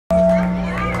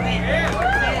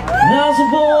As a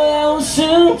boy I was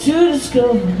soon to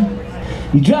discover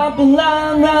you drop a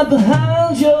line right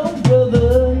behind your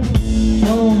brother.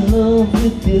 Fall in love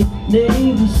with your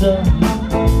neighbor's son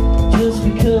just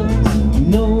because you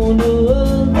know no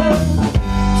other.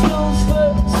 Stone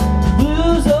skirts, the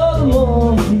blues or the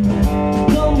morphine,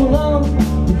 come along,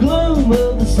 the gloom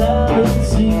of the silent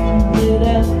sea. Get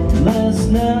out last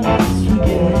night's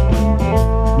forget,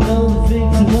 another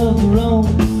victim of their own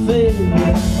failure.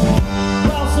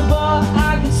 Across the bar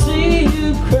I could see you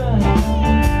crying.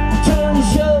 Turn the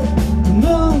show, the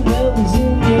moon that was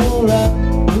in your eye.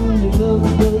 Moon glove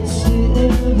but sit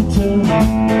in the turn.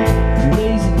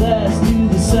 Raise a glass to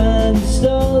the sign of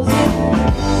stars.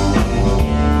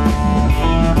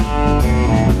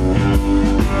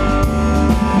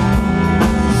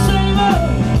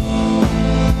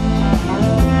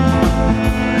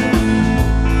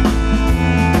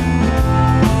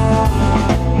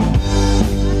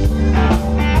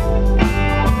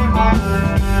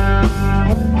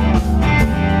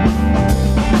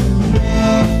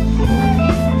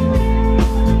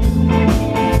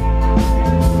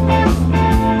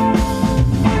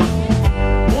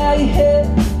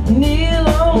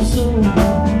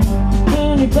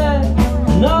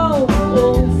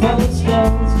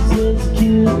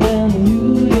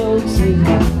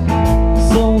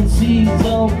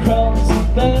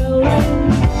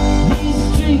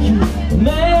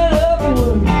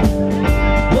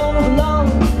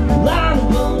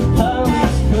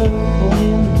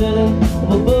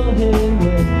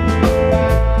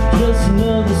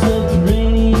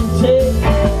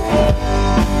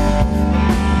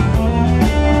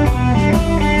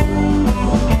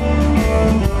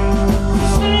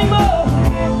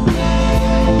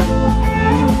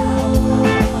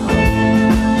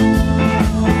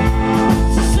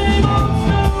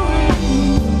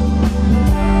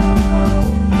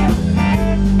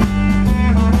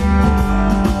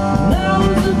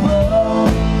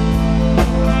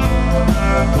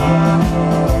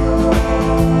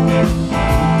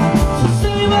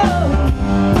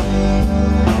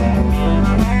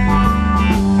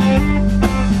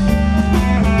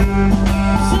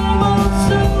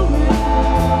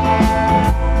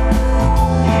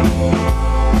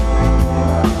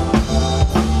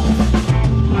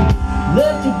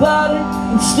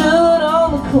 And stood on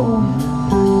the corner,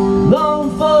 long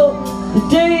for the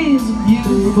days of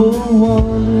youthful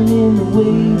wandering in the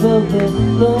wave of that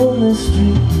lonely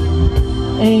street.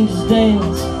 Angels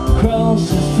dance across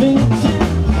his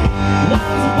fingertips. When I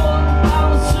was a boy, I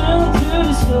was soon to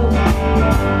discover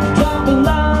drop a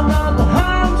line right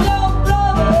behind your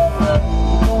brother.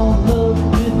 Fall in love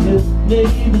with your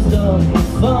neighbor's daughter.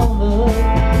 Fall in love.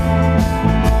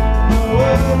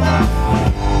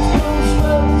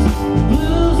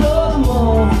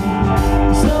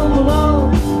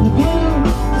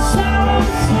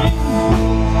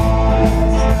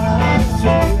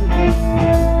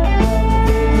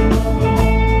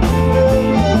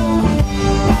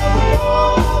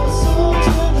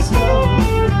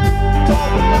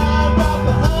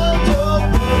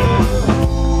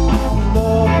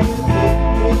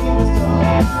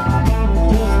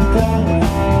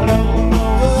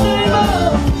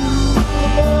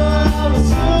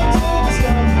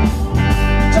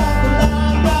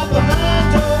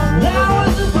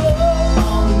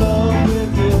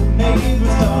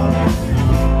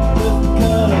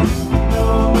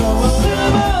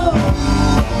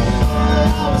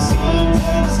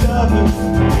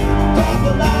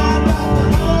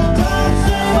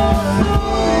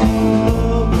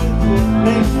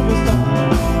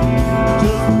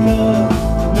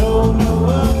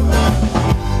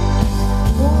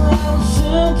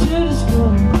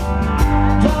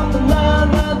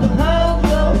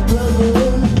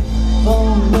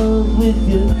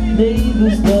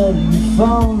 Neighbors that you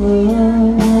fall in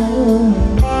love.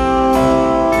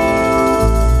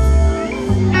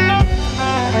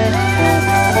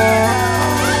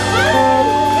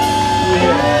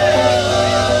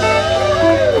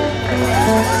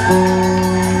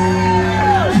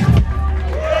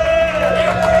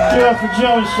 Give it up for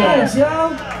Joe's show. Thanks, y'all.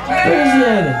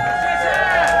 Appreciate it.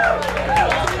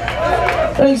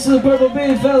 Thanks to the Purple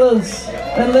Bean fellas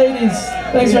and ladies.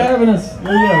 Thanks for having us. Yeah,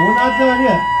 we're not done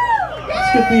yet. Let's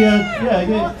get the,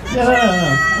 no.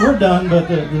 We're done, but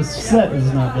the set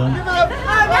is not done.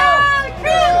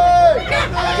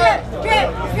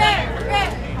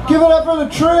 Give it up for the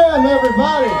trim,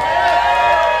 everybody.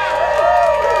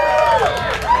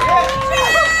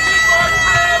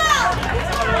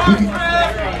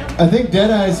 I think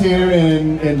Deadeye's here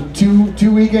in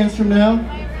two weekends from now.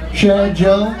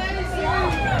 Threadgill. Is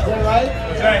that right?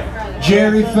 That's right.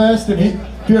 Jerry Fest. If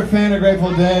you're a fan of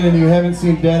Grateful Dead and you haven't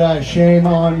seen Deadeye, shame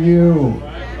on you.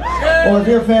 Or if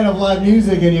you're a fan of live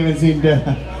music and you haven't seen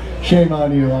Deadeye, shame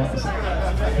on you.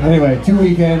 Anyway, 2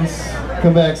 weekends.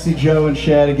 Come back, see Joe and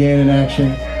Shad again in action.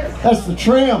 That's the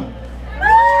Trim.